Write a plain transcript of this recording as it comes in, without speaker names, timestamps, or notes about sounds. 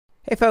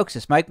Hey folks,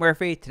 it's Mike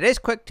Murphy. Today's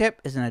quick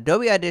tip is an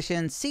Adobe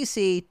Audition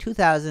CC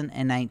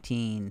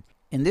 2019.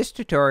 In this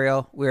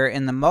tutorial, we're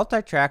in the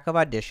Multitrack of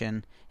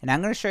Audition, and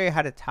I'm going to show you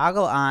how to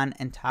toggle on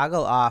and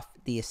toggle off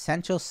the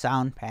Essential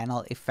Sound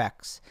Panel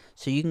effects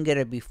so you can get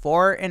a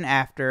before and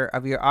after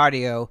of your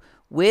audio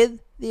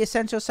with the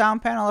Essential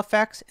Sound Panel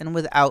effects and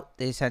without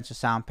the Essential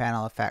Sound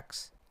Panel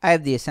effects. I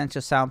have the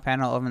Essential Sound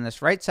Panel over on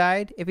this right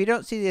side. If you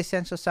don't see the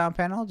Essential Sound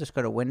Panel, just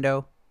go to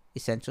Window,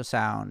 Essential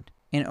Sound.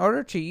 In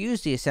order to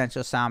use the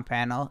Essential Sound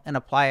Panel and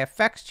apply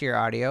effects to your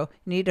audio,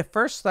 you need to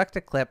first select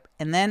a clip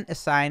and then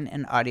assign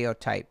an audio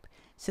type.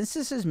 Since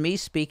this is me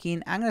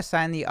speaking, I'm going to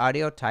assign the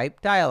audio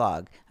type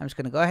dialogue. I'm just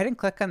going to go ahead and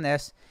click on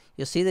this.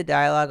 You'll see the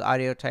dialogue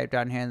audio type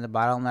down here in the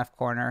bottom left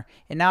corner,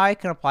 and now I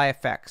can apply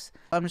effects.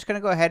 I'm just going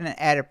to go ahead and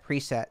add a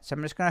preset. So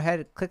I'm just going to go ahead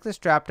and click this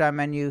drop down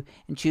menu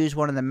and choose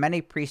one of the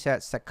many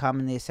presets that come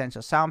in the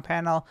Essential Sound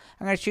Panel.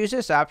 I'm going to choose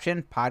this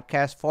option,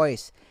 Podcast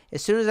Voice.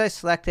 As soon as I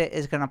select it,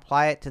 it's going to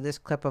apply it to this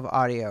clip of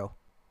audio.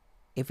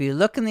 If you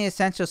look in the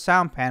Essential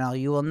Sound Panel,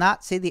 you will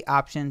not see the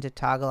option to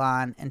toggle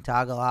on and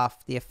toggle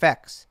off the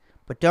effects.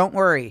 But don't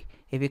worry,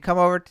 if you come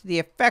over to the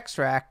effects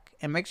rack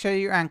and make sure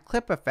you're on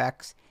clip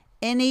effects,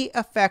 any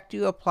effect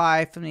you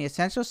apply from the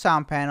Essential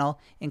Sound Panel,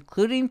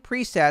 including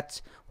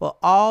presets, will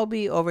all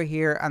be over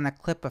here on the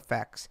clip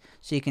effects.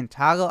 So you can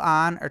toggle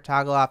on or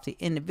toggle off the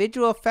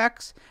individual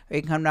effects, or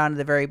you can come down to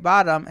the very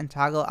bottom and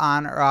toggle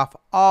on or off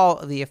all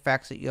of the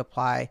effects that you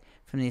apply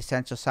from the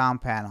Essential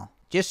Sound Panel.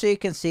 Just so you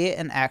can see it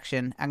in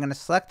action, I'm going to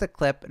select the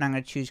clip and I'm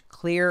going to choose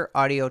Clear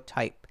Audio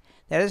Type.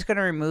 That is going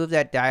to remove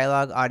that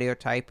dialogue audio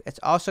type. It's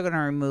also going to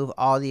remove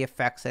all the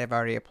effects that I've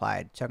already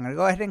applied. So I'm going to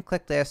go ahead and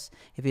click this.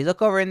 If you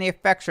look over in the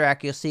effects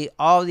rack, you'll see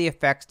all the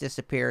effects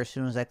disappear as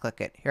soon as I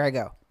click it. Here I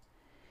go.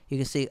 You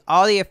can see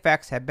all the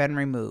effects have been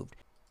removed.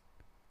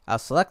 I'll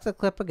select the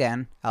clip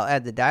again. I'll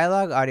add the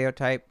dialogue audio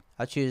type.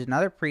 I'll choose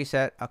another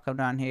preset. I'll come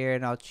down here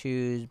and I'll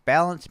choose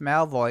Balanced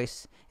Male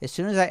Voice. As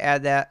soon as I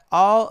add that,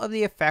 all of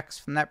the effects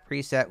from that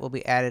preset will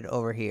be added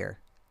over here.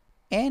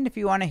 And if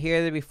you want to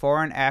hear the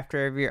before and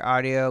after of your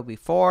audio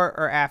before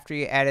or after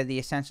you added the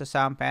Essential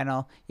Sound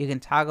Panel, you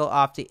can toggle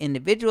off the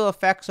individual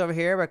effects over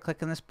here by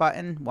clicking this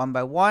button one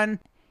by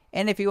one.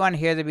 And if you want to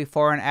hear the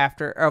before and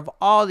after of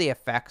all the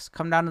effects,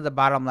 come down to the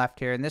bottom left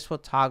here and this will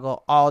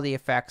toggle all the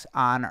effects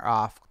on or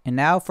off. And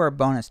now for a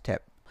bonus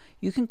tip.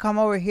 You can come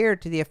over here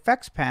to the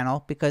effects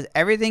panel because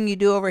everything you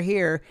do over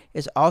here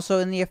is also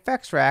in the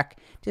effects rack.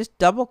 Just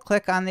double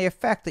click on the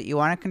effect that you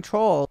want to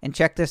control and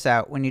check this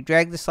out. When you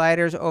drag the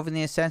sliders over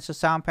the Essential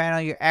Sound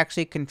Panel, you're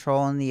actually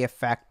controlling the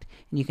effect.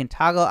 And you can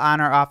toggle on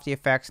or off the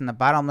effects in the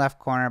bottom left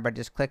corner by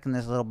just clicking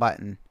this little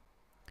button.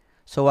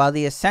 So while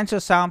the Essential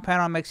Sound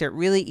Panel makes it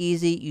really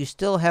easy, you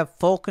still have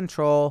full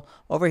control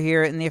over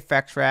here in the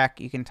effects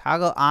rack. You can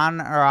toggle on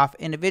or off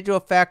individual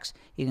effects.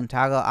 You can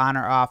toggle on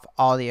or off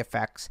all the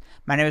effects.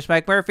 My name is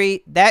Mike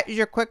Murphy. That is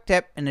your quick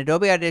tip in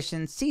Adobe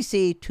Audition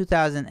CC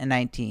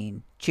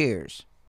 2019. Cheers.